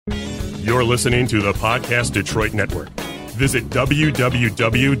You're listening to the Podcast Detroit Network. Visit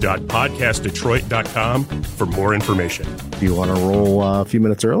www.podcastdetroit.com for more information. Do you want to roll a few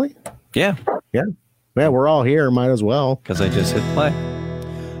minutes early? Yeah. Yeah, we're all here. Might as well. Because I just hit play.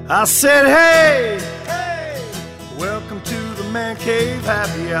 I said, hey, welcome to the Man Cave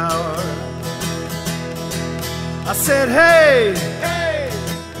Happy Hour. I said, hey,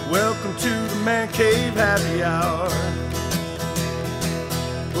 welcome to the Man Cave Happy Hour.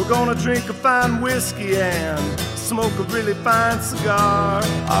 We're gonna drink a fine whiskey and smoke a really fine cigar.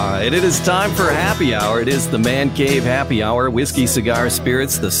 All right, it is time for happy hour. It is the Man Cave Happy Hour. Whiskey, cigar,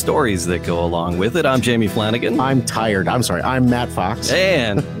 spirits, the stories that go along with it. I'm Jamie Flanagan. I'm tired. I'm sorry. I'm Matt Fox.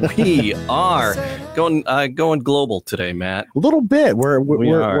 And we are going global today, Matt. A little bit.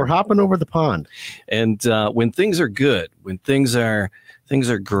 We're hopping over the pond. And when things are good, when things are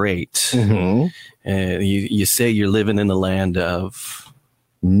great, Mm-hmm. you say you're living in the land of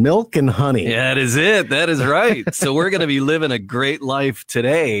milk and honey. Yeah, that is it. That is right. So we're going to be living a great life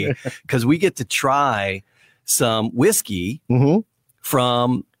today because we get to try some whiskey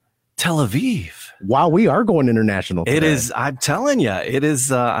from Tel Aviv. Wow, we are going international today. It is. I'm telling you, it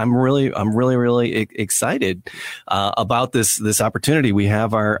is. I'm really excited about this opportunity. We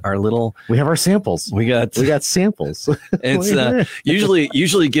have our little. We have our samples. We got samples. It's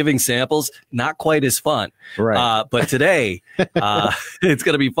usually giving samples not quite as fun, right? But today it's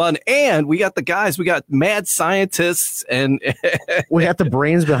going to be fun, and we got the guys. We got mad scientists, and we got the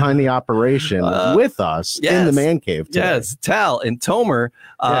brains behind the operation with us in the Man Cave today. Yes, Tal and Tomer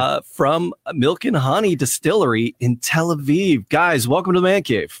from Milk and Honey Distillery in Tel Aviv. Guys, welcome to the Man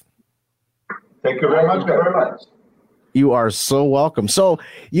Cave. Thank you very much. You are so welcome. So,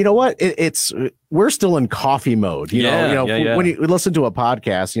 you know what? We're still in coffee mode. You know, when you listen to a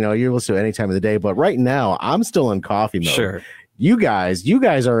podcast, you listen to it any time of the day. But right now, I'm still in coffee mode. Sure. You guys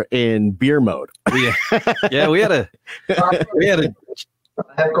are in beer mode. We had a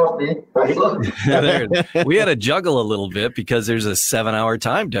I have coffee. We had to juggle a little bit because there's a 7-hour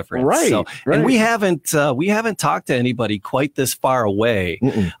time difference. Right. So, and we haven't talked to anybody quite this far away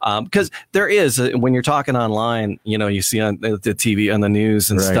because there is when you're talking online, you see on the TV, on the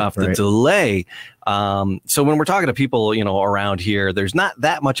news and stuff, the delay. So when we're talking to people, around here, there's not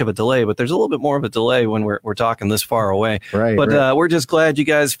that much of a delay, but there's a little bit more of a delay when we're talking this far away. Right. But we're just glad you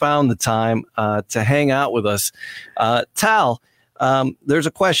guys found the time to hang out with us. Tal. There's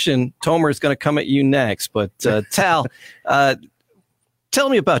a question. Tomer is going to come at you next, but Tal, tell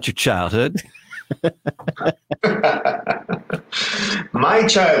me about your childhood. My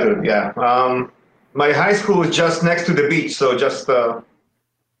childhood, yeah. My high school was just next to the beach, so just you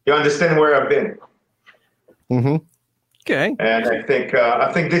understand where I've been. Mm-hmm. Okay. And I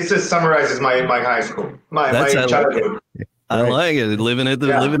think this just summarizes my high school, my childhood. I like it. Living at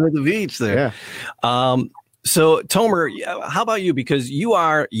the beach there. Yeah. So Tomer, how about you? Because you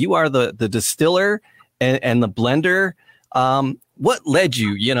are the distiller and the blender. What led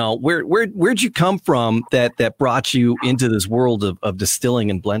you? Where'd you come from that brought you into this world of distilling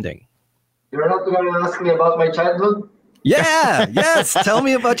and blending? You're not going to ask me about my childhood? Yeah. Yes. Tell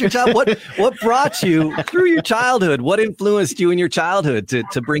me about your childhood. What brought you through your childhood? What influenced you in your childhood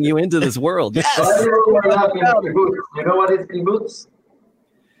to bring you into this world? Yes. You know what is kibbutz?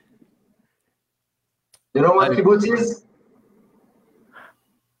 You know what kibbutz is?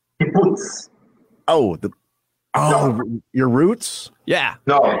 Kibbutz. Your roots? Yeah.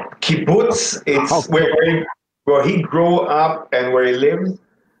 No, kibbutz, it's where he grew up and where he lives.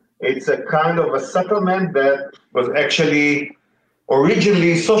 It's a kind of a settlement that was actually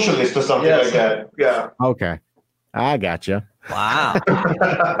originally socialist or something like that. Yeah. Okay. I gotcha. Wow.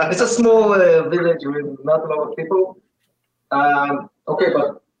 It's a small village with not a lot of people. But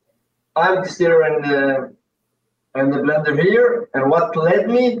I'm distiller and the blender here, and what led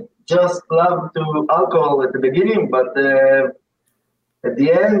me just loved to alcohol at the beginning, but at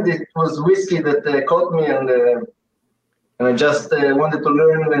the end it was whiskey that caught me, and I just wanted to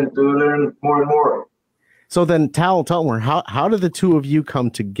learn more and more. So then, tell me, how did the two of you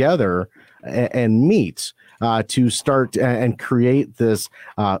come together and meet to start and create this?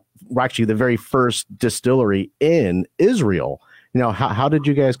 Actually, the very first distillery in Israel. How did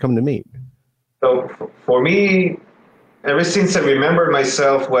you guys come to meet? So for me, ever since I remember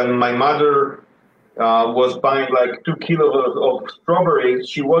myself, when my mother was buying like 2 kilos of strawberries,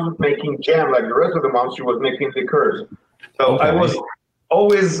 she wasn't making jam like the rest of the month. She was making liqueurs. So I was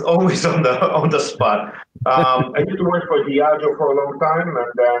always on the spot. I used to work for Diageo for a long time,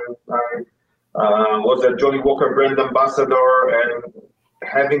 and then I was a Johnny Walker brand ambassador, and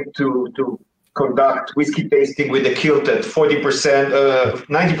having to conduct whiskey tasting with the kilt at 40%,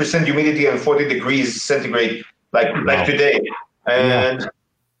 90% humidity and 40 degrees centigrade, like today. And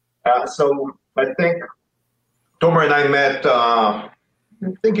so I think Tomer and I met, I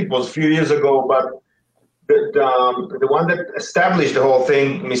think it was a few years ago, but the one that established the whole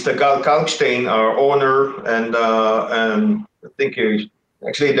thing, Mr. Gal Kalkstein, our owner, and I think he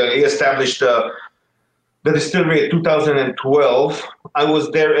established the distillery in 2012. I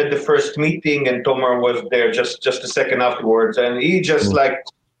was there at the first meeting, and Tomer was there just a second afterwards. And he just I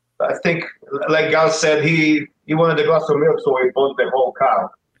think, like Gal said, he wanted a glass of milk, so he bought the whole cow.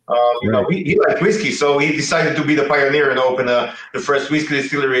 You know, he liked whiskey, so he decided to be the pioneer and open the first whiskey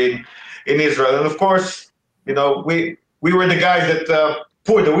distillery in Israel. And of course, you know, we were the guys that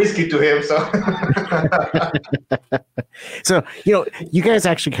poured the whiskey to him. So, you know, you guys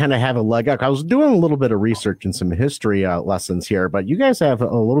actually kind of have a leg up. I was doing a little bit of research and some history lessons here, but you guys have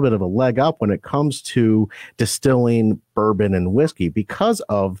a little bit of a leg up when it comes to distilling bourbon and whiskey because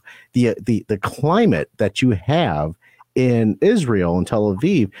of the climate that you have in Israel and Tel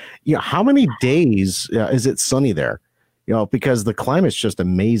Aviv. You know, how many days is it sunny there? You know, because the climate's just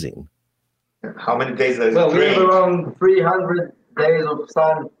amazing. How many days does it we have around 300 days of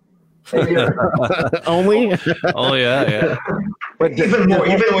sun a year. Only? Oh, yeah. But even more,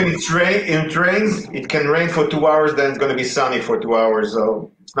 even when it rains, it can rain for 2 hours, then it's going to be sunny for 2 hours. So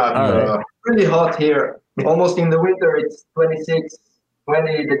it's not really hot here. Almost in the winter, it's 26,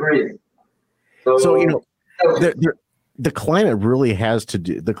 20 degrees. So you know, the climate really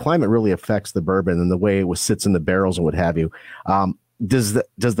the climate really affects the bourbon and the way it sits in the barrels and what have you. Does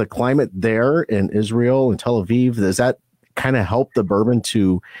the climate there in Israel and Tel Aviv, does that kind of help the bourbon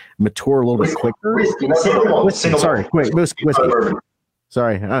to mature a little bit quicker? Whiskey.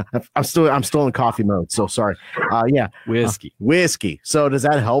 Sorry, I'm still in coffee mode, so sorry. Whiskey. So does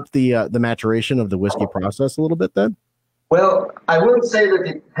that help the maturation of the whiskey process a little bit then? Well, I wouldn't say that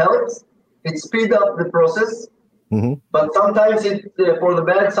it helps. It speeds up the process, but sometimes it's for the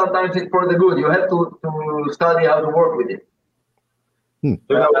bad, sometimes it's for the good. You have to study how to work with it.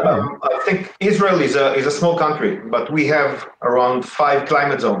 I think Israel is a small country, but we have around 5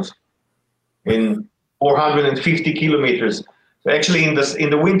 climate zones in 450 kilometers. So actually, in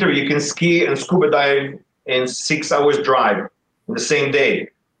the winter, you can ski and scuba dive in 6 hours drive in the same day.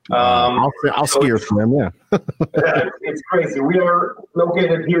 I'll ski or swim, yeah. It's crazy. We are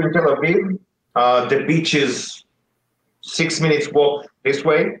located here in Tel Aviv. The beach is 6 minutes walk this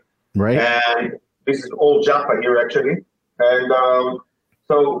way, right? And this is all Jaffa here, actually. And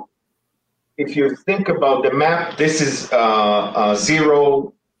so if you think about the map, this is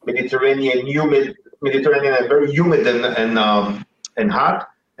zero Mediterranean and very humid and hot.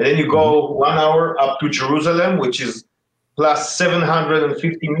 And then you go 1 hour up to Jerusalem, which is plus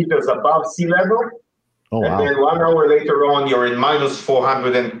 750 meters above sea level. Oh, wow. And then 1 hour later on, you're in minus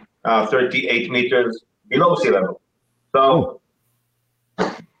 438 meters below sea level. So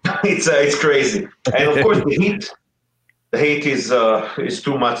it's crazy. And of course, the heat is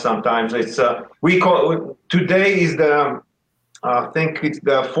too much sometimes. It's today is I think it's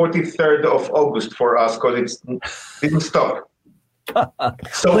the 43rd of August for us because it didn't stop. But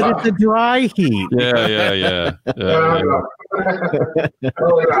it's a dry heat. Yeah. Oh,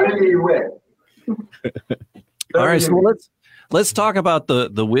 it's really wet. All right, so let's talk about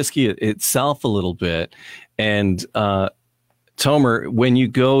the whiskey itself a little bit. And Tomer, when you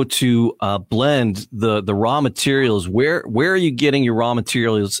go to blend the raw materials, where are you getting your raw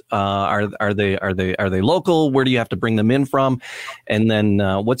materials? Are they local? Where do you have to bring them in from? And then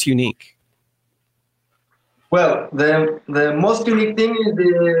what's unique? Well, the most unique thing is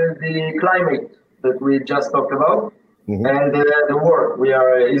the climate that we just talked about, and the work. We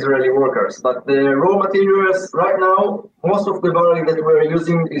are Israeli workers, but the raw materials right now, most of the barley that we're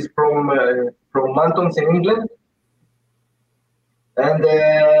using is from Mantons in England. And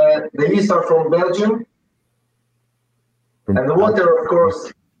the yeast are from Belgium. And the water, of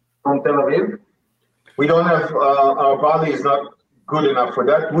course, from Tel Aviv. We don't have, our barley is not good enough for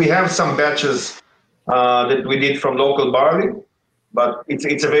that. We have some batches that we did from local barley, but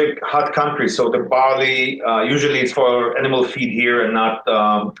it's a very hot country. So the barley, usually it's for animal feed here and not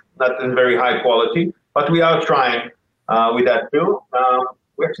in very high quality. But we are trying with that too.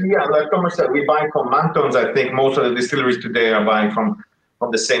 Actually, yeah, like Tomer said, we're buying from Mantons. I think most of the distilleries today are buying from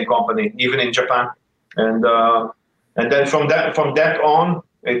the same company, even in Japan. And then from that on,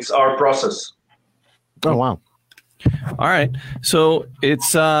 it's our process. Oh wow! All right, so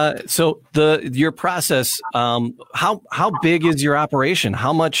it's your process. How big is your operation?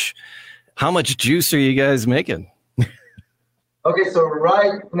 How much juice are you guys making? Okay, so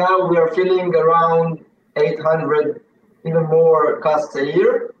right now we are filling around 800, even more casks a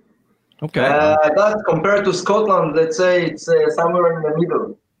year. Okay. That compared to Scotland, let's say it's somewhere in the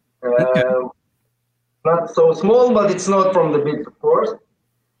middle. Okay. Not so small, but it's not from the big, of course.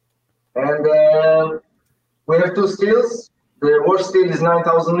 And we have two stills. The wash still is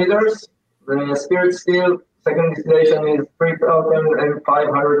 9,000 liters. The spirit still, second distillation, is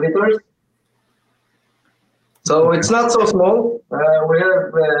 3,500 liters. So it's not so small. We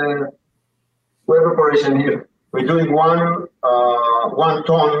have operation here. We're doing 1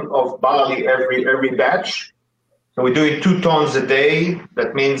 ton of barley every batch. So we're doing 2 tons a day.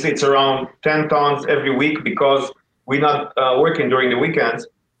 That means it's around 10 tons every week because we're not working during the weekends.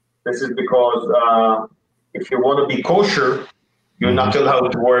 This is because if you want to be kosher, you're not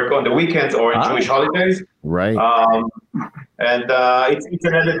allowed to work on the weekends or in Jewish holidays. Right. And it's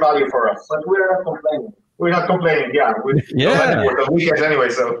an added value for us. But we're not complaining. We're not complaining. Yeah. We don't have to work on weekends anyway,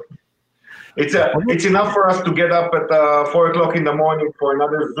 so it's enough for us to get up at 4 o'clock in the morning for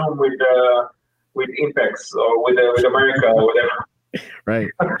another Zoom with Impex or with America or whatever. Right.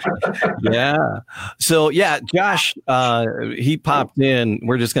 Yeah. So yeah, Josh, he popped in.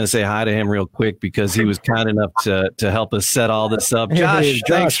 We're just going to say hi to him real quick because he was kind enough to help us set all this up. Josh,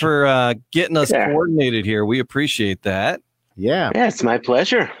 thanks for getting us coordinated here. We appreciate that. Yeah. Yeah, it's my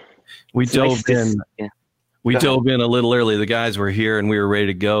pleasure. We dove in. We dove in a little early. The guys were here and we were ready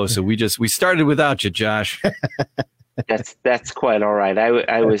to go. So we started without you, Josh. That's quite all right.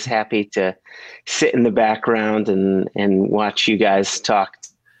 I was happy to sit in the background and watch you guys talk.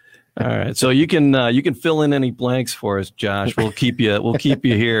 All right, so you can fill in any blanks for us, Josh. We'll keep you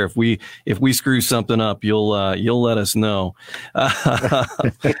here. If we screw something up, you'll let us know.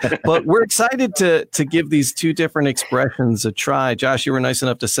 But we're excited to give these two different expressions a try. Josh, you were nice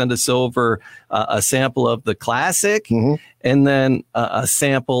enough to send us over a sample of the classic, and then a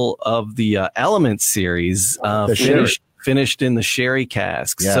sample of the Element series, finished in the sherry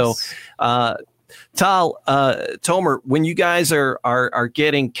cask. Yes. So. Tal, Tomer, when you guys are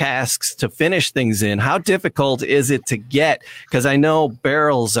getting casks to finish things in, how difficult is it to get? Because I know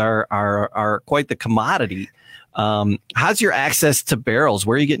barrels are quite the commodity. How's your access to barrels?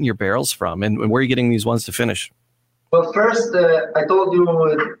 Where are you getting your barrels from, and where are you getting these ones to finish? Well, first, I told you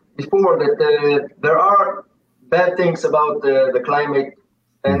before that there are bad things about the climate,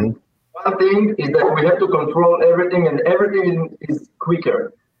 and one thing is that we have to control everything, and everything is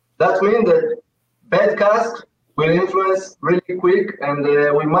quicker. That means that bad cask will influence really quick, and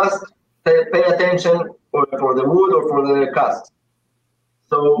we must pay attention for the wood or for the cask.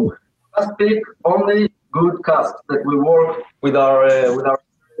 So we must pick only good casks that will work with our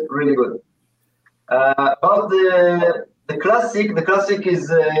really good. About the classic is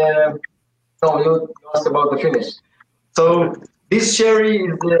no, you asked about the finish. So this sherry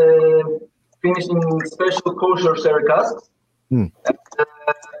is finished in special kosher sherry casks. And,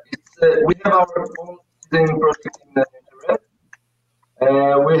 we have our own seasoning project in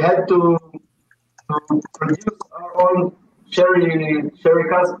Israel. We had to produce our own sherry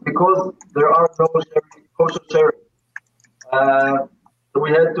cask because there are no kosher sherry. So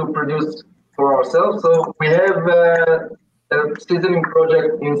we had to produce for ourselves. So we have a seasoning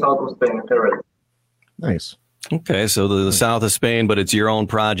project in south of Spain, Israel. Nice. Okay, so the south of Spain, but it's your own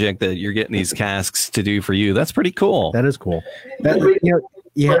project that you're getting these casks to do for you. That's pretty cool. That is cool.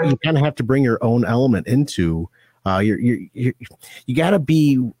 You kind of have to bring your own element into you got to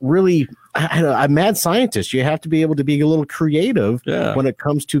be really a mad scientist. You have to be able to be a little creative when it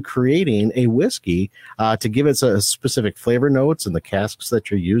comes to creating a whiskey to give it a specific flavor notes and the casks that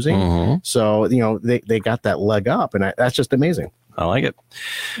you're using. So they got that leg up, and that's just amazing. I like it.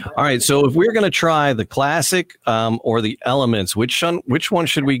 All right, so if we're going to try the classic or the elements, which one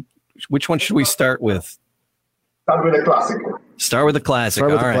should we start with? Start with the classic. Start with the classic.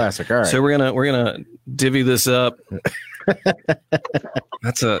 All right. So we're gonna divvy this up.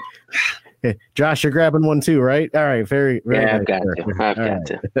 That's a Josh, you're grabbing one too, right? All right, very yeah, nice. I've got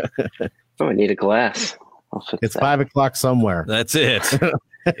to. Oh, I need a glass. It's 5 o'clock somewhere. That's it.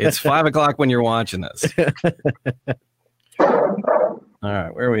 It's 5 o'clock when you're watching this. All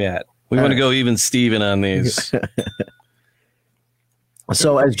right, where are we at? We want to go even Steven on these.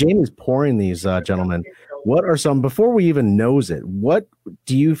 So as Jamie's pouring these, gentlemen, what are some, before we even nose it, what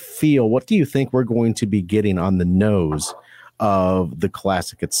do you think we're going to be getting on the nose of the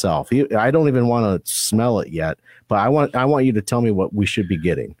classic itself? I don't even want to smell it yet, but I want you to tell me what we should be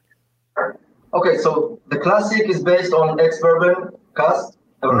getting. Okay, so the classic is based on ex-bourbon cask,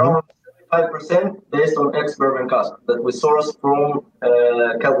 around 75% based on ex-bourbon cask that we source from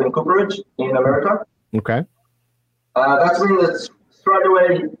Calvin Cooperage in America. Okay. That's when straight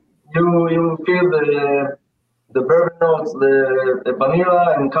away you feel the bourbon notes, the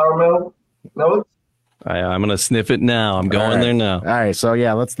vanilla and caramel notes. I'm gonna sniff it now. I'm going there now. All right, so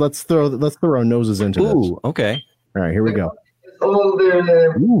yeah, let's throw our noses into this. Ooh, okay. All right, here we go. All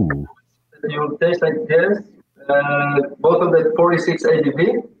the you taste like this. Both of the 46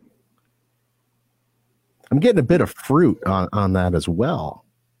 ABV. I'm getting a bit of fruit on that as well.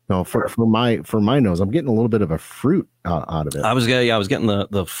 No, for my nose, I'm getting a little bit of a fruit out of it. I was getting the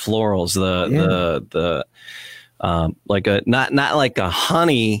florals, the like a not like a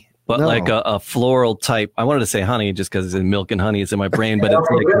honey, but like a floral type. I wanted to say honey just because it's milk and honey is in my brain, but it's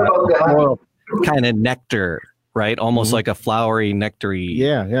like a floral kind of nectar, right? Almost like a flowery nectary.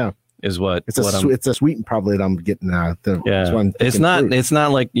 Yeah. Is what it's a sweet probably that I'm getting it's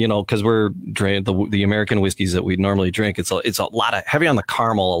not like, because we're drinking the American whiskeys that we normally drink. It's a lot of heavy on the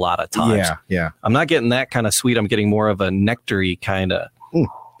caramel a lot of times. Yeah. I'm not getting that kind of sweet. I'm getting more of a nectary kind of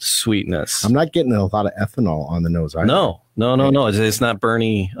sweetness. I'm not getting a lot of ethanol on the nose either. No. It's not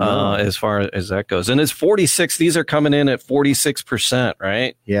Bernie as far as that goes. And it's 46. These are coming in at 46%,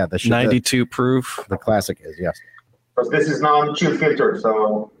 right? Yeah. 92 proof. The classic is, yes. Because this is non-chill filter,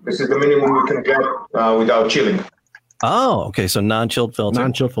 so this is the minimum we can get without chilling. Oh, okay. So non-chilled filter.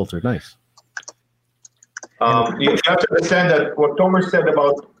 Non-chilled filter, nice. You have to understand that what Tomer said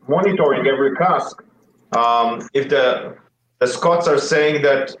about monitoring every cask. If the Scots are saying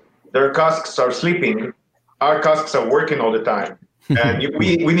that their casks are sleeping, our casks are working all the time, and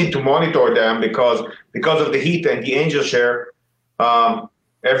we need to monitor them because of the heat and the angel share.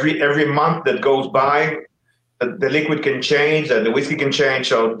 Every month that goes by, the liquid can change and the whiskey can change.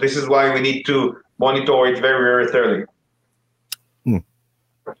 So this is why we need to monitor it very, very thoroughly.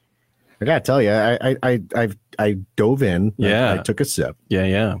 I gotta tell you, I dove in. Yeah, I took a sip.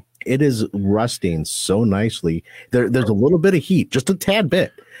 Yeah. It is rusting so nicely. There's a little bit of heat, just a tad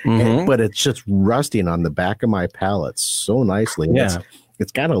bit, but it's just rusting on the back of my palate so nicely. Yeah,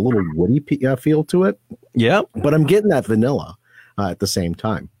 it's got a little woody feel to it. Yeah, but I'm getting that vanilla at the same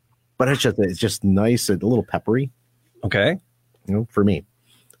time. But it's just nice and a little peppery. Okay. For me.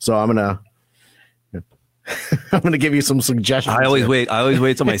 So I'm gonna give you some suggestions. I always wait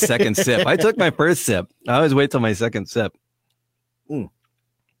till my second sip. I took my first sip. I always wait till my second sip. And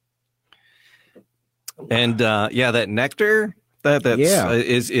that nectar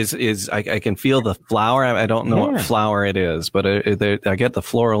is I can feel the flower. I don't know what flower it is, but I get the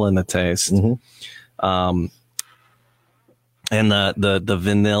floral in the taste. And the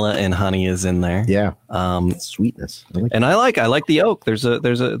vanilla and honey is in there. Yeah. Sweetness. I like the oak. There's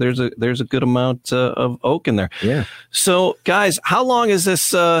a good amount of oak in there. Yeah. So guys, how long is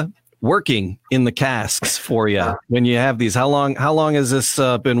this working in the casks for you when you have these? How long has this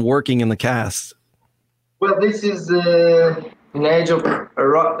been working in the casks? Well, this is an age of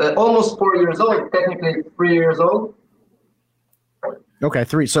almost 4 years old, technically 3 years old. Okay,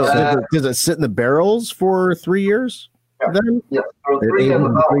 3. So does it sit in the barrels for 3 years? Then? Yeah, 3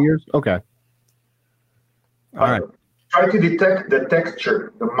 years. Okay. All right. Try to detect the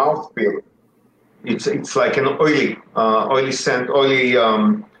texture, the mouthfeel. It's like an oily scent, oily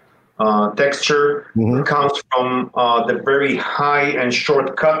texture. It comes from the very high and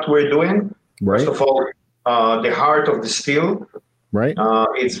short cut we're doing. Right. First of all, the heart of the still. Right.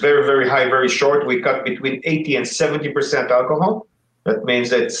 It's very, very high, very short. We cut between 80 and 70% alcohol. That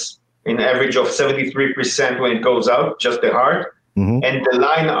means it's an average of 73% when it goes out, just the heart. And the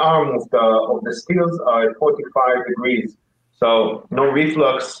line arm of the stills are at 45 degrees. So no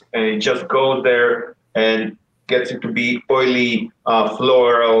reflux, and it just goes there and gets it to be oily,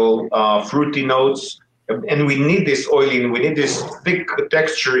 floral, fruity notes. And we need this oily, we need this thick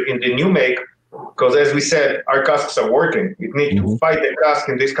texture in the new make, because as we said, our casks are working. You need to fight the cask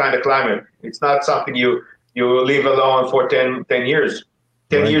in this kind of climate. It's not something you leave alone for 10 years.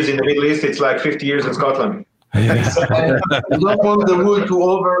 10 years in the Middle East, it's like 50 years in Scotland. Yeah. You don't want the wood to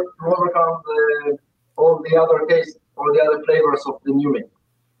overcome all the other taste or the other flavors of the new make.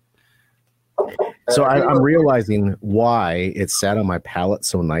 So I'm realizing why it sat on my palate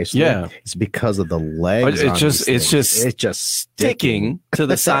so nicely. Yeah, it's because of the legs. It's just sticking to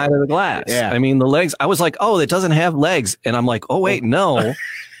the side of the glass. Yeah, I mean the legs. I was like, oh, it doesn't have legs, and I'm like, oh wait, no.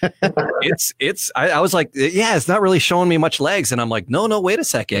 I was like, yeah, it's not really showing me much legs, and I'm like, no, wait a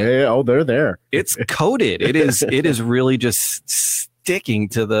second. Yeah, they're there. It's coated. It is really just sticking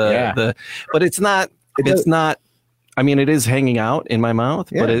to the but it's not. I mean, it is hanging out in my mouth,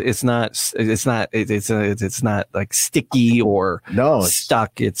 but it's not like sticky or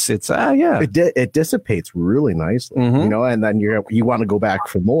stuck. It's It dissipates really nicely, you know, and then you want to go back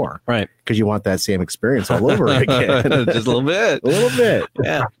for more, right? Because you want that same experience all over again. Just a little bit,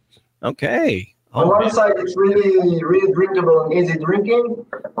 yeah. Okay. On one side, it's really, really drinkable and easy drinking.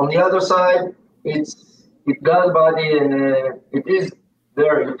 On the other side, it got body and it is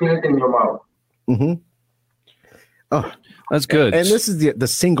there. You feel it in your mouth. Mm-hmm. Oh, that's good. And this is the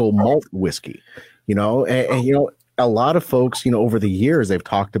single malt whiskey, you know, and you know, a lot of folks, you know, over the years, they've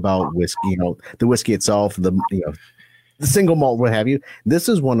talked about whiskey, you know, the whiskey itself, the single malt, what have you. This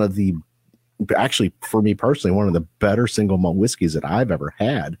is one of the, actually, for me personally, one of the better single malt whiskeys that I've ever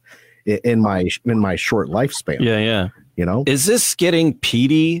had in my short lifespan. Yeah. You know, is this getting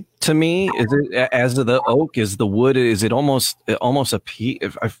peaty to me? Is it as of the oak? Is the wood? Is it almost a peat?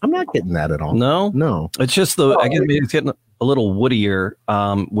 I'm not getting that at all. No. It's just I guess maybe it's getting a little woodier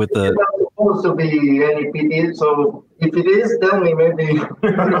with the. It's not supposed to be any peaty, so if it is, tell me maybe.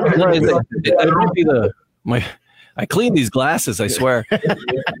 It might be I clean these glasses, I swear.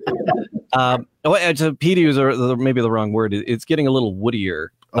 Peaty is maybe the wrong word. It's getting a little woodier.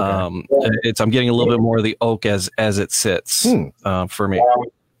 Okay. I'm getting a little bit more of the oak as it sits for me.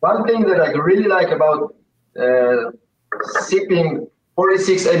 One thing that I really like about sipping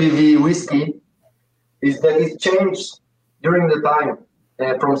 46 Aviv whiskey is that it changed during the time.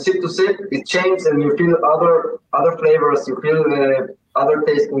 From sip to sip, it changes, and you feel other flavors. You feel other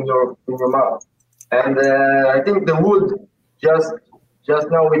taste in your mouth. And I think the wood just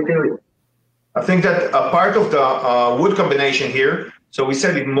now we feel it. I think that a part of the wood combination here. So we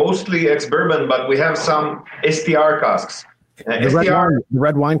said it mostly ex-bourbon, but we have some STR casks. The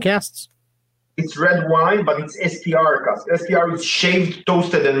red wine casks? It's red wine, but it's STR cask. STR is shaved,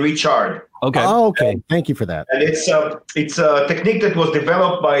 toasted, and recharred. Okay. Oh, okay. Thank you for that. And it's a technique that was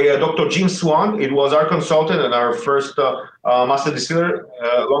developed by Dr. Jim Swan. It was our consultant and our first master distiller,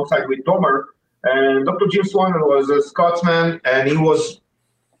 alongside with Tomer. And Dr. Jim Swan was a Scotsman, and he was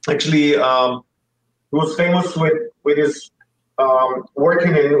actually he was famous with his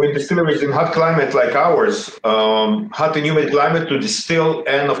working with distilleries in hot climate like ours, hot and humid climate, to distill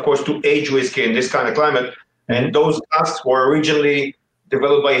and, of course, to age whiskey in this kind of climate. And those casks were originally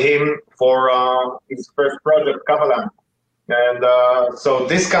developed by him for his first project, Kavalan. And so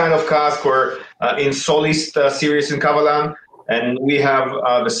this kind of cask were in Solist series in Kavalan, and we have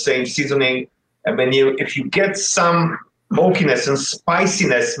the same seasoning. And if you get some oakiness and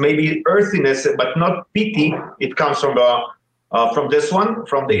spiciness, maybe earthiness, but not peaty, it comes from this one,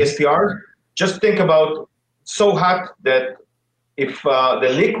 from the STR. Just think about so hot that if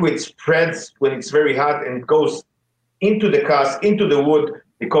the liquid spreads when it's very hot and goes into the cask, into the wood,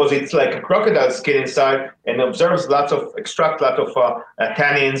 because it's like a crocodile skin inside, and extract lots of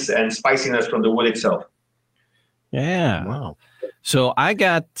tannins and spiciness from the wood itself. Yeah. Wow. So I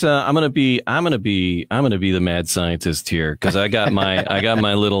got. I'm gonna be the mad scientist here, because I got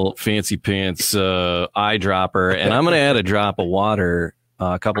my little fancy pants eyedropper, and I'm gonna add a drop of water,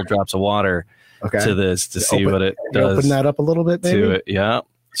 a couple drops of water to this to see what it does. Open that up a little bit, maybe? To it. Yeah.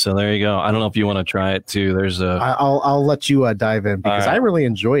 So there you go. I don't know if you want to try it too. There's a. I'll let you dive in, because I really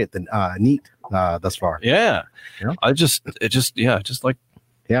enjoy it. Neat thus far. Yeah.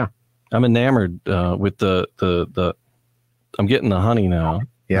 I'm enamored with the. I'm getting the honey now.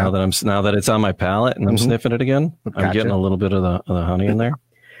 Yeah. Now that it's on my palate and I'm sniffing it again, gotcha. I'm getting a little bit of the honey in there.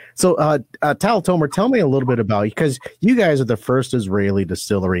 So, Tal Tomer, tell me a little bit about, because you guys are the first Israeli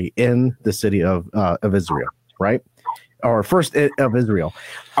distillery in the city of Israel, right? Or first of Israel.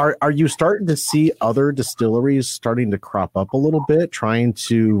 Are you starting to see other distilleries starting to crop up a little bit, trying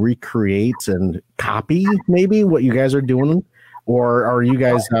to recreate and copy maybe what you guys are doing, or are you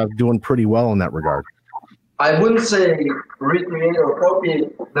guys doing pretty well in that regard? I wouldn't say recreate or copy.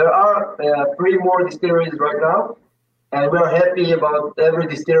 There are 3 more distilleries right now, and we're happy about every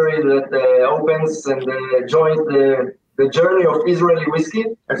distillery that opens and joins the journey of Israeli whiskey.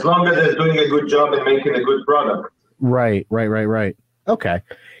 As long as they're doing a good job and making a good product. Right. Okay.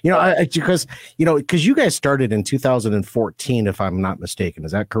 Because you guys started in 2014, if I'm not mistaken.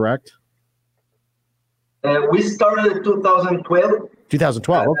 Is that correct? We started in 2012.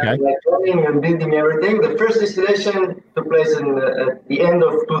 2012, okay. Planning and building everything. The first distillation took place at the end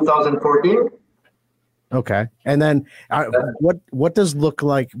of 2014. Okay, and then what does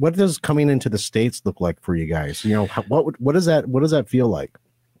coming into the States look like for you guys? You know, what does that feel like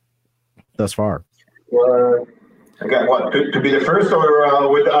thus far? Again, to be the first,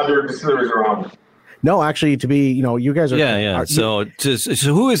 or with other distilleries around? No, actually, to be, you guys are. Yeah. So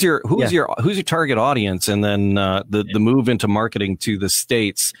who's your target audience, and then the move into marketing to the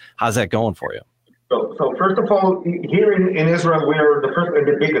States? How's that going for you? So first of all, here in Israel, we are the first and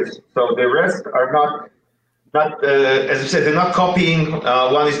the biggest. So the rest are not as I said, they're not copying.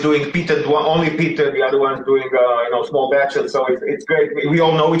 One is doing peated, only peated. The other one is doing small batches. So it's great. We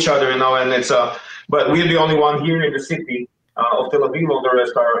all know each other, and it's but we're the only one here in the city of Tel Aviv. All the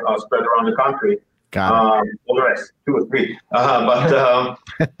rest are spread around the country. Got it. All the rest, 2 or 3.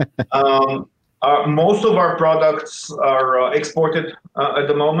 Most of our products are exported at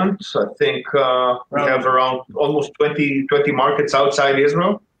the moment. I think we have around almost 20 markets outside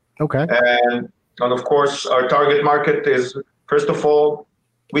Israel. Okay. And of course, our target market is, first of all,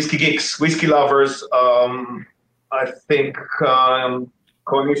 whiskey geeks, whiskey lovers. I think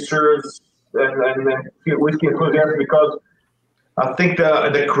connoisseurs and whiskey enthusiasts, because I think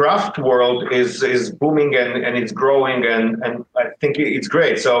the craft world is booming and it's growing, and I think it's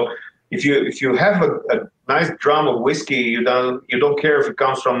great. So if you have a nice drum of whiskey, you don't care if it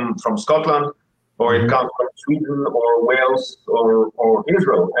comes from Scotland or it comes from Sweden or Wales or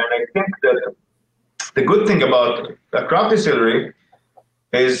Israel. And I think that the good thing about a craft distillery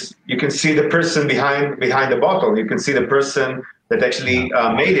is you can see the person behind the bottle. You can see the person that actually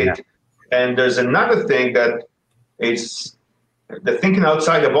made it. And there's another thing that it's the thinking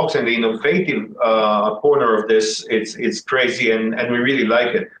outside the box and the innovative corner of this. It's crazy, and we really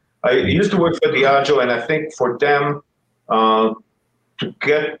like it. I used to work for Diageo, and I think for them to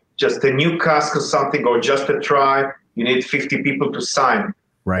get just a new cask or something, or just a try, you need 50 people to sign.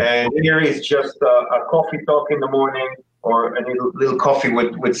 Right. And here is just a coffee talk in the morning, or a little coffee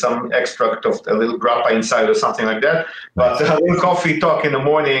with some extract of a little grappa inside or something like that. But a little coffee talk in the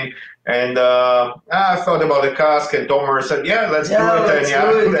morning. And I thought about the cask, and Tomer said, let's do it. Let's do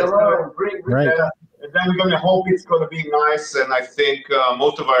it. Right. And then we're going to hope it's going to be nice. And I think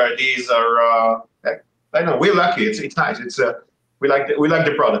most of our ideas are, I know, we're lucky. It's nice. We like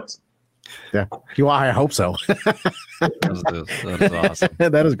the products. Yeah, I hope so. That's awesome.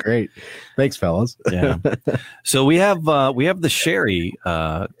 That is great. Thanks, fellas. Yeah. So we have the sherry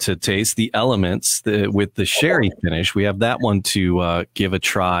to taste, the elements with the sherry finish. We have that one to give a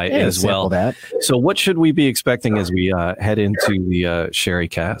try as well. That. So what should we be expecting as we head into the sherry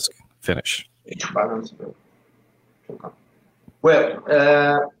cask finish? Well,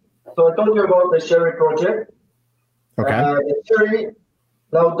 so I told you about the sherry project. Okay. The sherry.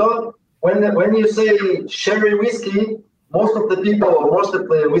 Now, when you say sherry whiskey, most of the people or most of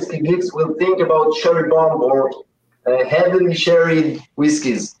the whiskey geeks will think about sherry bomb or heavily sherried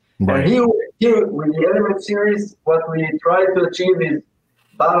whiskeys. Right. And here with the Element series, what we try to achieve is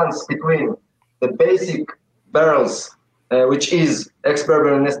balance between the basic barrels, which is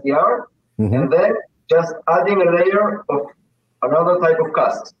ex-bourbon and SDR, and then just adding a layer of another type of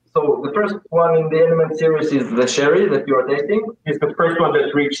casks. So the first one in the Element series is the sherry that you are tasting. It's the first one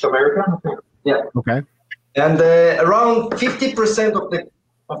that reached America. Yeah. Okay. And around 50%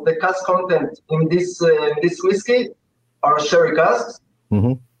 of the cask content in this whiskey are sherry casks.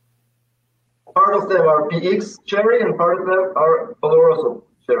 Mm-hmm. Part of them are PX sherry, and part of them are Oloroso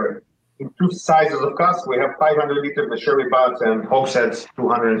sherry. In 2 sizes of casks, we have 500 liters of sherry pots and hogsheads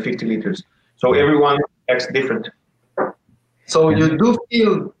 250 liters. So everyone acts different. So you do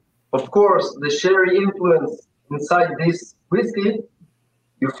feel, of course, the sherry influence inside this whiskey.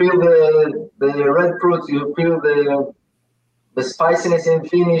 You feel the red fruits, you feel the spiciness in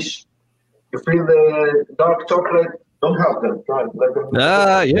finish, you feel the dark chocolate. Don't help them. Try let them.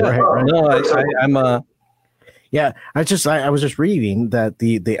 Yeah. Right. No, Yeah, I was just reading that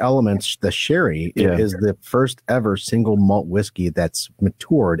the Elements, the sherry, is the first ever single malt whiskey that's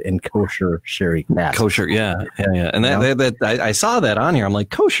matured in kosher sherry casks. Kosher, yeah. And that I saw that on here. I'm like,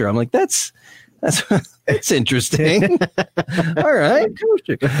 kosher. I'm like, that's interesting. All right,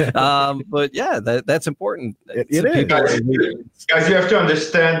 kosher. But yeah, that's important. It is. Guys, you have to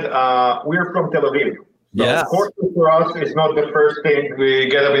understand, we're from Tel Aviv. So Yes. Kosher for us is not the first thing we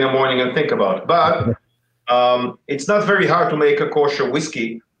get up in the morning and think about. But it's not very hard to make a kosher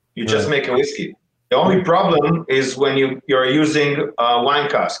whiskey. You just make a whiskey. The only problem is when you're using wine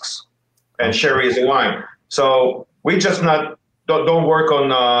casks, and sherry is a wine. So we just don't work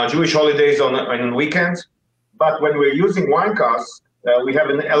on Jewish holidays on weekends. But when we're using wine casks, we have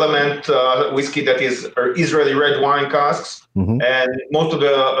an Element whiskey that is Israeli red wine casks, and most of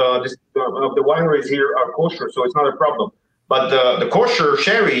the wineries here are kosher, so it's not a problem. But the kosher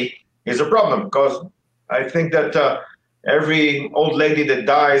sherry is a problem, because I think that every old lady that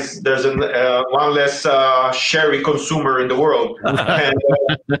dies, there's one less sherry consumer in the world. And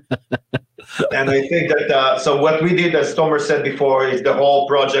And I think that so what we did, as Tomer said before, is the whole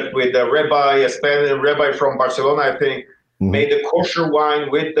project with the a Spanish rabbi from Barcelona, I think, made a kosher wine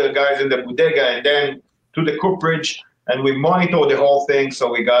with the guys in the bodega, and then to the cooperage, and we monitor the whole thing.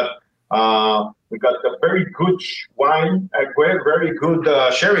 So we got a very good wine, very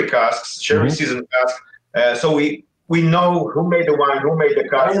good sherry casks, sherry seasoned casks. So we know who made the wine, who made the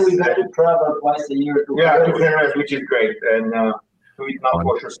casks. And we got to travel twice a year to Paris, which is great, and to eat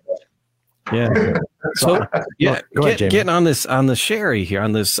non-kosher stuff. Yeah. So getting on the sherry here,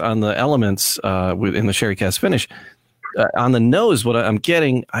 on the elements in the sherry cask finish. On the nose, what I'm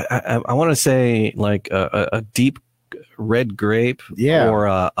getting, I want to say like a deep red grape, or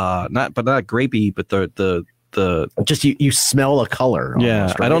not grapey, but the just you smell the color.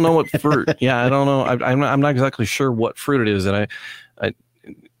 Almost, right? I don't know what fruit. I don't know. I'm not exactly sure what fruit it is, and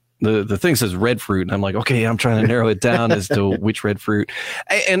the thing says red fruit, and I'm like, okay, I'm trying to narrow it down as to which red fruit.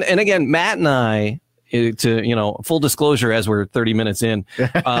 And again, Matt and I, to full disclosure, as we're 30 minutes in,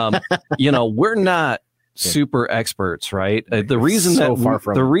 we're not super experts, right? The reason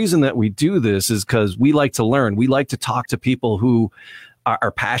that we do this is because we like to learn. We like to talk to people who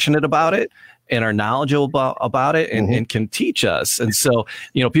are passionate about it and are knowledgeable about it and can teach us. And so,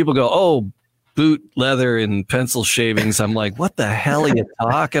 people go, oh, boot leather and pencil shavings. I'm like, what the hell are you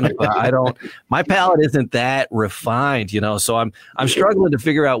talking about? My palate isn't that refined, so I'm struggling to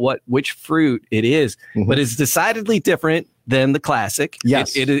figure out which fruit it is, but it's decidedly different than the classic.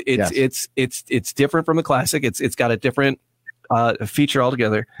 Yes. It's different from the classic. It's got a different feature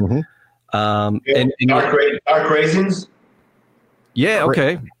altogether. And dark raisins. Yeah.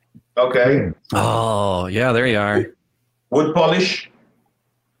 Okay. Oh yeah, there you are. Wood polish.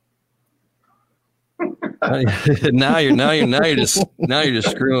 now you're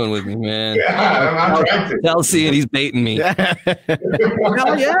just screwing with me, man. I'm trying to. I'll see it. He's baiting me. Yeah,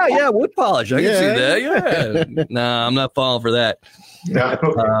 wood polish. I can see that. Yeah. Nah, I'm not falling for that. I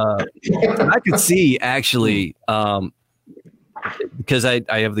could see actually, because I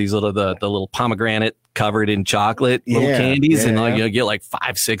have these the little pomegranate covered in chocolate little candies, and I get like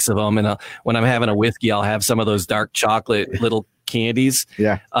 5-6 of them. And when I'm having a whiskey, I'll have some of those dark chocolate little candies.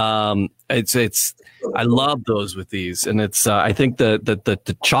 It's I love those with these, and it's I think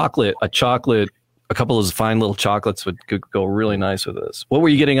the chocolate, a couple of those fine little chocolates could go really nice with this. What were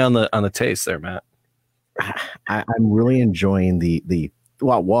you getting on the taste there, Matt? I'm really enjoying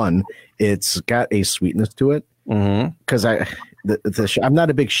one, it's got a sweetness to it, because I'm not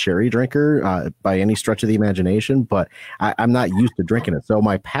a big sherry drinker by any stretch of the imagination, but I'm not used to drinking it, so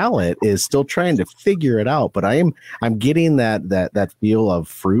my palate is still trying to figure it out. But I'm getting that feel of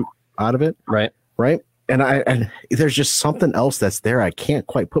fruit out of it, right? And there's just something else that's there I can't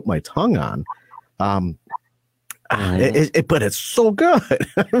quite put my tongue on. But it's so good.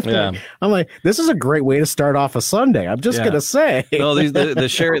 I'm like, this is a great way to start off a Sunday. I'm just gonna say. No, the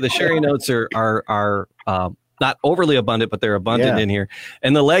sherry notes are not overly abundant, but they're abundant in here.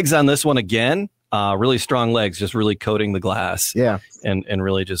 And the legs on this one, again, really strong legs, just really coating the glass. And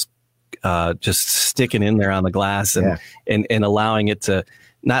really just sticking in there on the glass and allowing it to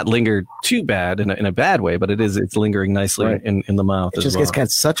not linger too bad in a bad way, but it's lingering nicely in the mouth. It's got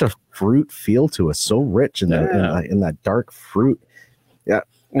such a fruit feel to it, so rich in that dark fruit.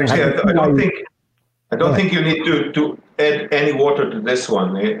 Actually, I don't think you need to add any water to this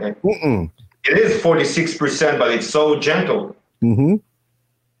one. It is 46%, but it's so gentle.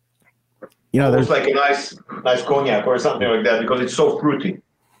 There's like a nice cognac or something like that, because it's so fruity.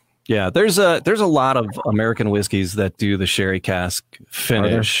 Yeah, there's a lot of American whiskeys that do the sherry cask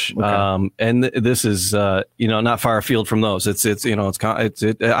finish, and this is not far afield from those.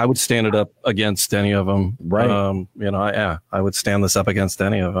 I would stand it up against any of them. I would stand this up against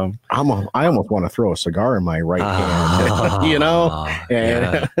any of them. I almost want to throw a cigar in my right hand,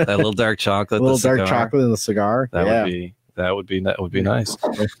 and that little dark chocolate, chocolate in the cigar. That would be nice.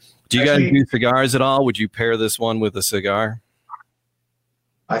 Do you guys do cigars at all? Would you pair this one with a cigar?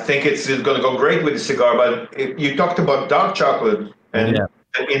 I think it's going to go great with the cigar, but you talked about dark chocolate, and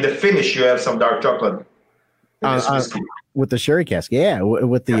in the finish you have some dark chocolate. With the sherry cask,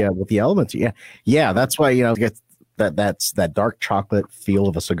 with the elements, that's why get that's that dark chocolate feel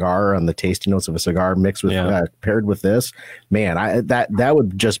of a cigar and the tasty notes of a cigar mixed with paired with this. Man, that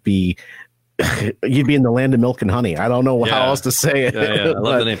would just be. You'd be in the land of milk and honey. I don't know how else to say it. I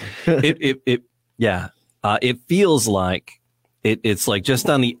love the name. It feels like it's like just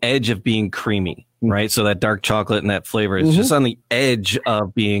on the edge of being creamy, right? So that dark chocolate and that flavor, it's just on the edge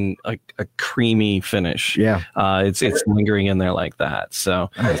of being a creamy finish. Yeah. It's lingering in there like that. So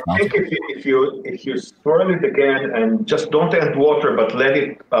I think if you swirl it again and just don't add water, but let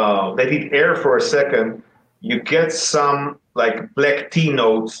it air for a second, you get some like black tea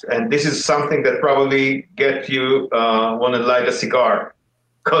notes, and this is something that probably get you want to light a cigar,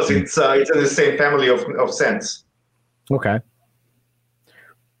 because it's in the same family of scents. Okay.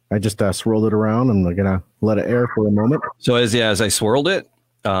 I just swirled it around. I'm gonna let it air for a moment. So as I swirled it,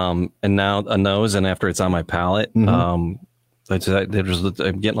 and now a nose, and after it's on my palate, I'm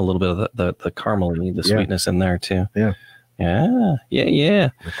getting a little bit of the caramel, the sweetness in there too. Yeah.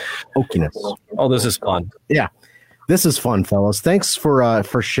 Oakiness. Oh, this is fun. Yeah. This is fun, fellas. Thanks for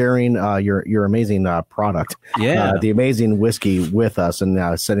sharing your amazing product, the amazing whiskey with us,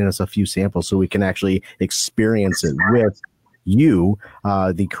 and sending us a few samples so we can actually experience it with you,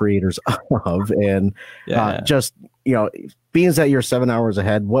 the creators of, and just being that you're 7 hours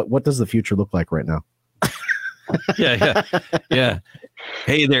ahead. What does the future look like right now? Yeah.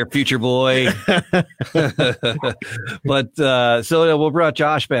 Hey there, future boy. But so we brought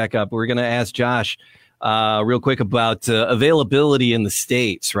Josh back up. We're going to ask Josh real quick about availability in the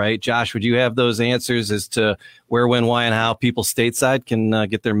States, right? Josh, would you have those answers as to where, when, why, and how people stateside can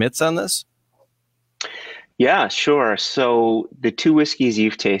get their mitts on this? Yeah, sure. So the two whiskeys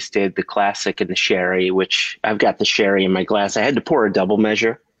you've tasted, the classic and the sherry, which I've got the sherry in my glass. I had to pour a double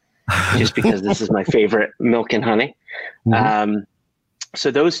measure just because this is my favorite milk and honey. So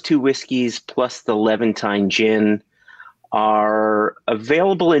those two whiskeys plus the Levantine gin are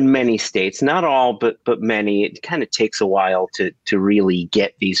available in many states, not all, but many. It kind of takes a while to really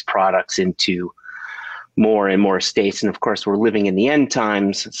get these products into more and more states. And of course, we're living in the end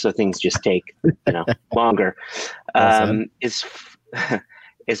times, so things just take longer. As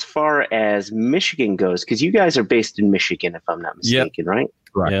far as Michigan goes, because you guys are based in Michigan, if I'm not mistaken, right?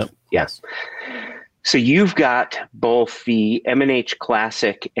 Right. Yep. Yes. So you've got both the M&H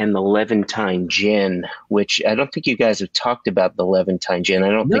Classic and the Levantine Gin, which I don't think you guys have talked about the Levantine Gin. I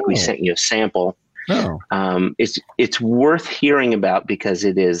don't think we sent you a sample. No. It's worth hearing about because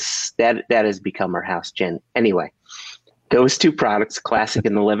it is that has become our house gin. Anyway, those two products, Classic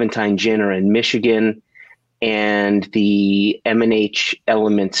and the Levantine Gin, are in Michigan, and the M&H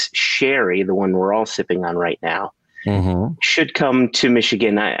Elements Sherry, the one we're all sipping on right now, should come to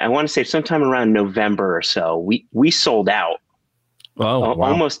Michigan. I want to say sometime around November or so. We sold out. Oh,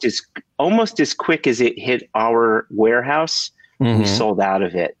 wow. almost as quick as it hit our warehouse. We sold out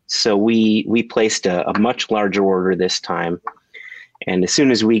of it. So we placed a much larger order this time. And as soon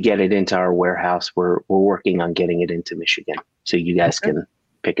as we get it into our warehouse, we're working on getting it into Michigan so you guys can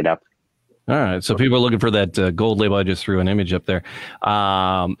pick it up. All right. So people are looking for that gold label. I just threw an image up there.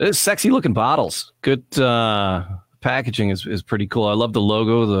 It's sexy looking bottles. Good packaging is pretty cool. I love the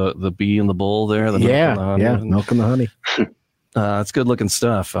logo, the bee and the bull there. Milk and the honey. It's good looking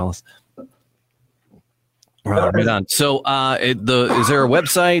stuff, fellas. Right on. So, is there a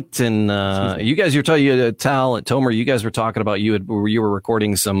website? And you guys, Tal and Tomer, you guys were talking about you were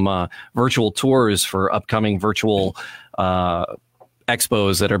recording some virtual tours for upcoming virtual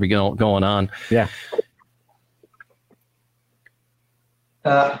expos that are going on. Yeah.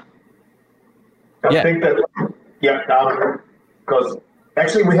 I think that because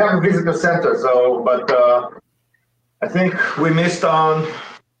actually we have a visitor center, but I think we missed on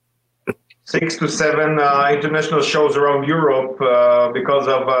 6 to 7 international shows around Europe because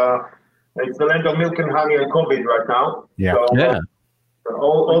of it's the land of milk and honey and COVID right now. Yeah. So,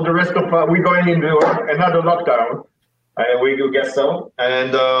 all the rest of we're going into another lockdown. We do guess so.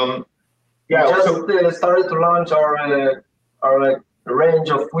 And we just started to launch our range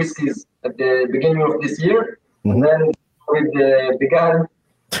of whiskeys at the beginning of this year, and then we began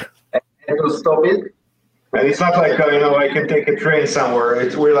to stop it. And it's not like I can take a train somewhere.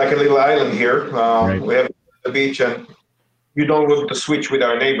 We're like a little island here. We have the beach, and you don't want to switch with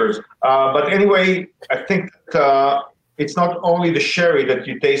our neighbors. But anyway, I think that it's not only the sherry that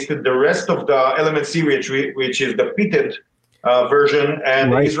you tasted. The rest of the Element series, which is the peated version,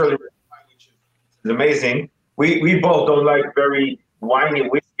 and the Israeli, which is amazing. We both don't like very winey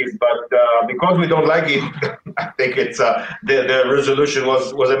whiskeys, but because we don't like it, I think it's the resolution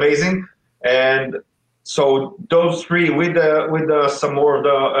was amazing. And so those three with some more of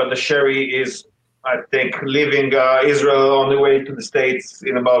the sherry is, I think, leaving Israel on the way to the States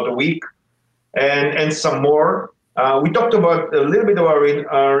in about a week, and some more. We talked about a little bit of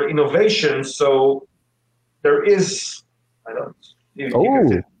our innovation. So there is, I don't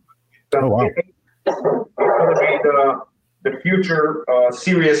know. Wow. the future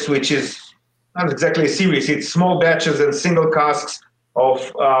series, which is not exactly a series. It's small batches and single casks of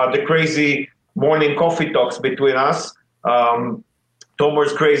the crazy morning coffee talks between us.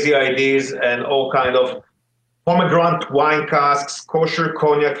 Tomer's crazy ideas and all kind of pomegranate wine casks, kosher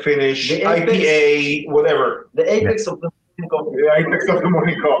cognac finish, IPA, whatever. The apex of the morning coffee. The apex of the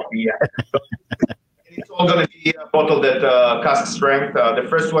morning coffee, yeah. It's all going to be bottled at cask strength. The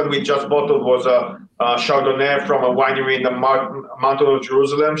first one we just bottled was a Chardonnay from a winery in the Mountain of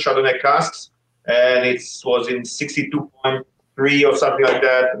Jerusalem, Chardonnay casks, and it was in 62.3 or something like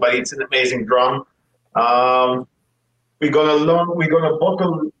that. But it's an amazing drum. We're gonna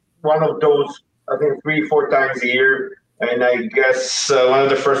bottle one of those, I think 3-4 times a year, and I guess one of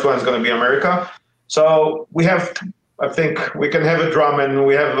the first ones is going to be America. So I think we can have a drum, and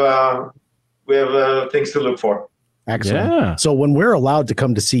we have things to look for. Excellent. Yeah. So when we're allowed to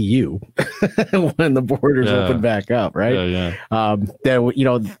come to see you, when the borders open back up, right? Then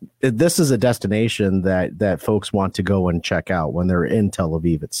this is a destination that folks want to go and check out when they're in Tel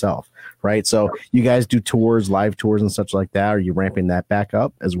Aviv itself, right? So you guys do tours, live tours, and such like that. Are you ramping that back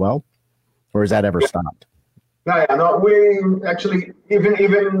up as well, or has that ever stopped? No, we actually even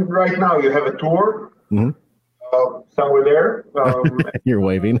right now you have a tour. Mm-hmm. Somewhere there. You're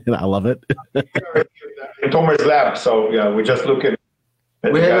waving, and I love it. In Tomer's lab, so yeah, we just look at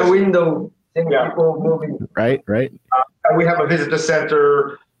we have a window, people moving. Right. We have a visitor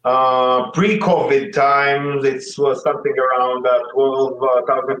center. Pre-COVID times, it was something around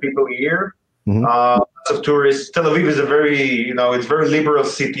 12,000 people a year. Mm-hmm. Lots of tourists. Tel Aviv is a very, it's very liberal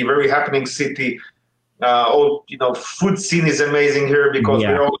city, very happening city. Food scene is amazing here because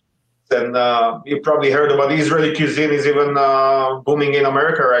we're all. And you probably heard about Israeli cuisine is even booming in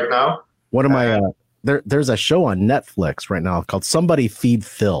America right now. One of my there's a show on Netflix right now called Somebody Feed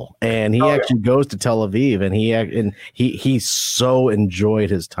Phil, and he actually goes to Tel Aviv, and he so enjoyed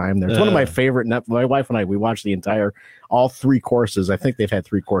his time there. It's one of my favorite. My wife and I, we watched all 3 courses. I think they've had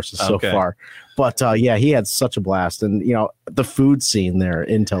 3 courses so far, but he had such a blast, and the food scene there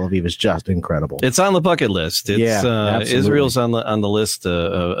in Tel Aviv is just incredible. It's on the bucket list. It's Israel's on the list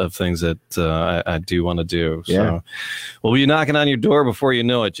of things that I do want to do. So we'll be knocking on your door before you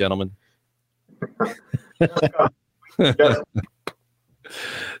know it, gentlemen.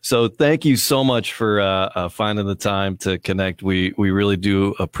 So thank you so much for finding the time to connect. We really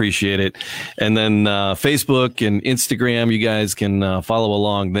do appreciate it. And then Facebook and Instagram, you guys can follow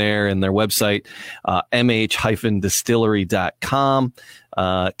along there, and their website, mh-distillery.com.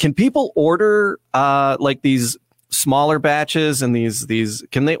 Can people order like these smaller batches and these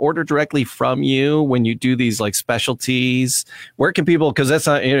can they order directly from you when you do these like specialties? Where can people, because that's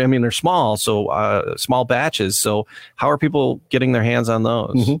not, they're small, so small batches, so how are people getting their hands on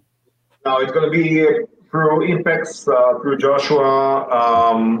those? Mm-hmm. No, it's going to be through Impex, through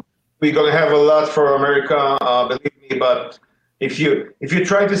Joshua. We're going to have a lot for America, believe me, but if you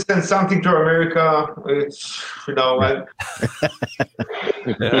try to send something to America, it's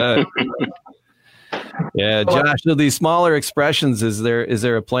Yeah, Josh, so these smaller expressions, is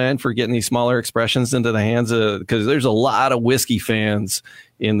there a plan for getting these smaller expressions into the hands of, because there's a lot of whiskey fans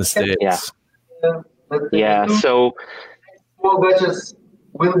in the States. So small batches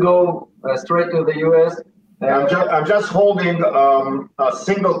will go straight to the US. I'm just holding a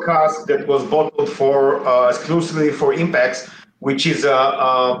single cask that was bottled for exclusively for Impex, which is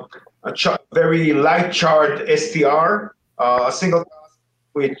a very light charred STR, a single cask,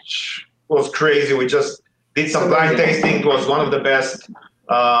 which was crazy. We just did some blind tasting. It was one of the best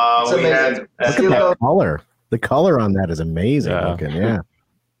we had. Look at that color. The color on that is amazing looking. Yeah.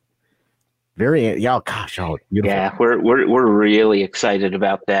 Beautiful. Yeah, we're really excited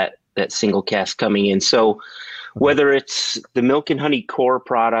about that single cask coming in. So whether it's the Milk and Honey core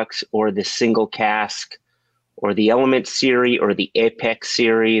products or the single cask or the Element series or the Apex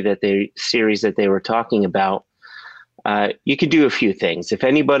series that they were talking about, you can do a few things. If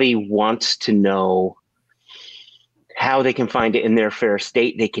anybody wants to know how they can find it in their fair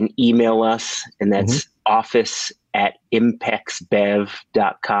state, they can email us, and that's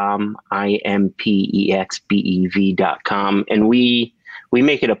office@impexbev.com, IMPEXBEV.com. And we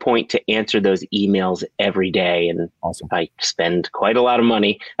make it a point to answer those emails every day. And I spend quite a lot of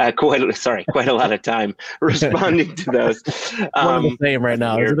money, quite a lot of time responding to those. One of the same right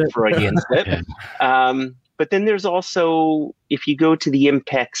now, isn't it? Freudian slip. But then there's also, if you go to the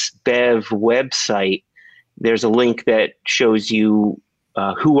Impex Bev website, there's a link that shows you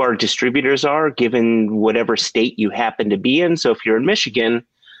who our distributors are, given whatever state you happen to be in. So if you're in Michigan,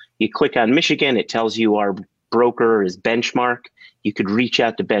 you click on Michigan, it tells you our broker is Benchmark. You could reach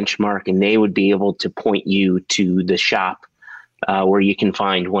out to Benchmark, and they would be able to point you to the shop where you can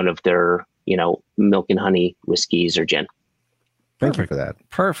find one of their, milk and honey whiskeys or gin. Thank you for that.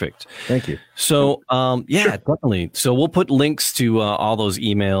 Perfect. Thank you. So, definitely. So we'll put links to all those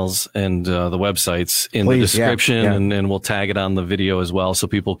emails and the websites in the description, and we'll tag it on the video as well, so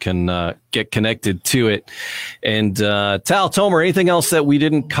people can get connected to it. And Tal, Tomer, anything else that we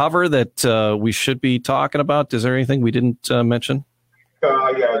didn't cover that we should be talking about? Is there anything we didn't mention?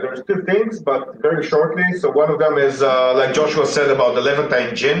 There's two things, but very shortly. So one of them is, like Joshua said, about the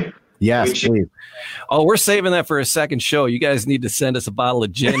Levantine gin. Yes, please. Oh, we're saving that for a second show. You guys need to send us a bottle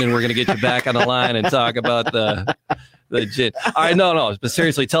of gin, and we're going to get you back on the line and talk about the gin. All right, no, but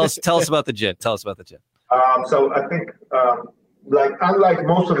seriously, tell us about the gin. Tell us about the gin. So I think, unlike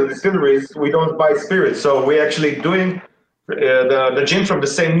most of the distilleries, we don't buy spirits. So we're actually doing the gin from the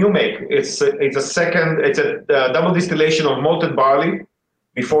same new make. It's a double distillation of malted barley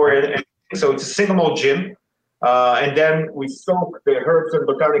before, so it's a single malt gin. And then we soak the herbs and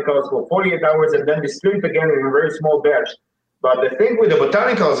botanicals for 48 hours and then distill it again in a very small batch. But the thing with the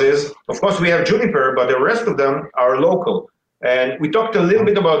botanicals is, of course, we have juniper, but the rest of them are local. And we talked a little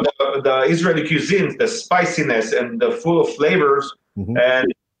bit about the Israeli cuisine, the spiciness and the full of flavors. Mm-hmm.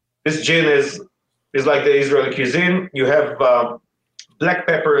 And this gin is like the Israeli cuisine. You have black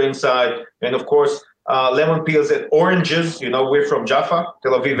pepper inside, and of course, lemon peels and oranges. We're from Jaffa,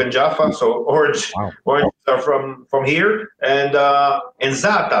 Tel Aviv and Jaffa, so oranges are from here. And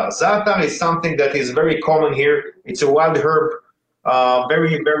za'atar. Za'atar is something that is very common here. It's a wild herb,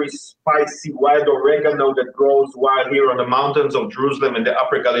 very, very spicy wild oregano that grows wild here on the mountains of Jerusalem and the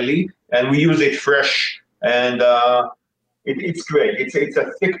Upper Galilee. And we use it fresh. And it's great. It's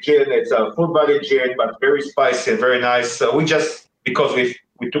a thick gin. It's a full-bodied gin, but very spicy and very nice. So because we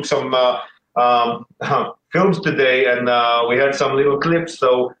took some films today, and we had some little clips,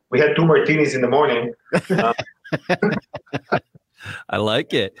 so we had 2 martinis in the morning. I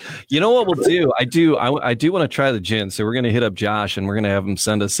like it. You know what we'll do? I do want to try the gin. So we're going to hit up Josh, and we're going to have him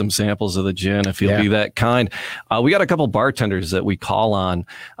send us some samples of the gin, if he'll be that kind. We got a couple bartenders that we call on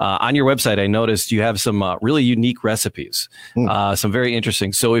your website. I noticed you have some really unique recipes, some very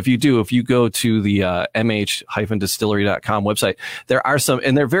interesting. So if you go to the mh-distillery.com website, there are some,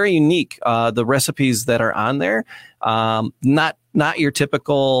 and they're very unique. The recipes that are on there, not your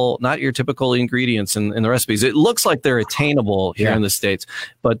typical ingredients in the recipes. It looks like they're attainable here in the States,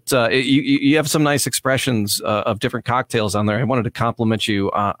 but you have some nice expressions of different cocktails on there. I wanted to compliment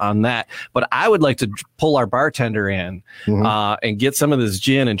you on that, but I would like to pull our bartender in and get some of this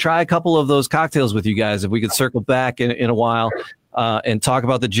gin and try a couple of those cocktails with you guys. If we could circle back in a while. And talk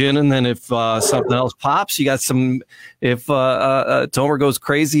about the gin, and then if something else pops, you got some. If Tomer goes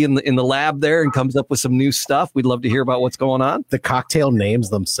crazy in the lab there and comes up with some new stuff, we'd love to hear about what's going on. The cocktail names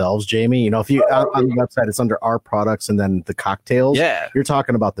themselves, Jamie. If you on the website, it's under our products, and then the cocktails. Yeah, you're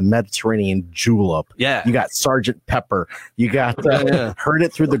talking about the Mediterranean julep. Yeah, you got Sergeant Pepper. You got Heard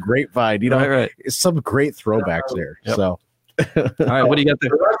It Through the Grapevine. Right. Some great throwbacks there. Yep. So, all right, what do you got there?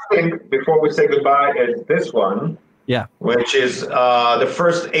 The last thing before we say goodbye is this one. Yeah, which is the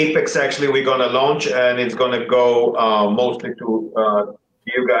first Apex actually we're going to launch, and it's going to go mostly to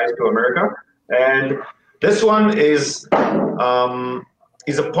you guys, to America. And this one is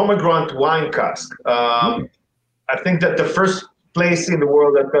a pomegranate wine cask. I think that the first place in the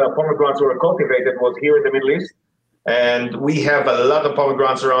world that pomegranates were cultivated was here in the Middle East. And we have a lot of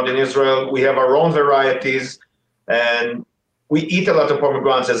pomegranates around in Israel. We have our own varieties, and we eat a lot of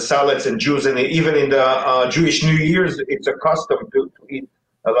pomegranates as salads and juice, and even in the Jewish New Year's, it's a custom to eat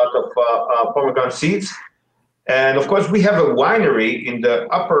a lot of pomegranate seeds. And of course, we have a winery in the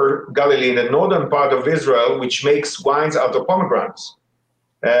Upper Galilee, in the northern part of Israel, which makes wines out of pomegranates.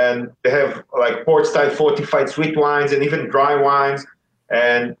 And they have like port-style fortified sweet wines and even dry wines.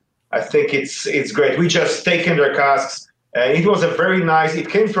 And I think it's great. We just taken their casks, and it was a very nice. It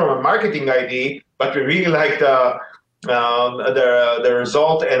came from a marketing idea, but we really liked the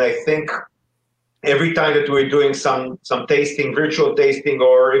result. And I think every time that we're doing some tasting, virtual tasting,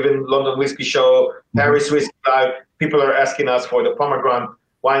 or even London Whiskey Show, Paris Whiskey Live, people are asking us for the pomegranate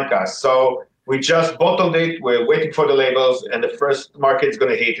wine cask. So we just bottled it. We're waiting for the labels, and the first market it's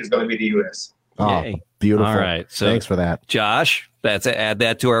going to hit is going to be the U.S. Oh, yay. Beautiful. All right. So thanks for that. Josh, add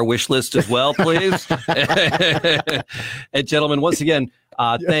that to our wish list as well, please. And gentlemen, once again,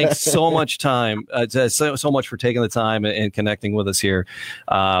 thanks so much so much for taking the time and connecting with us here.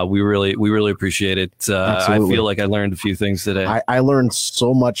 We really appreciate it. I feel like I learned a few things today. I learned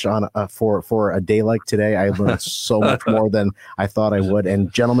so much for a day like today. I learned so much more than I thought I would.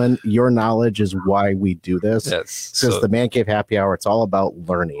 And gentlemen, your knowledge is why we do this. Yes. Because the Man Cave Happy Hour, it's all about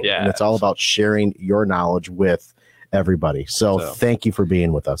learning. Yeah. And it's all about sharing your knowledge with everybody. So thank you for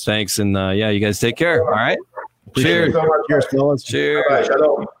being with us. Thanks. And you guys take care. All right. Cheers. Cheers, fellas. Cheers. Bye.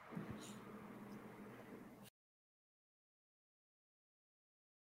 Shalom.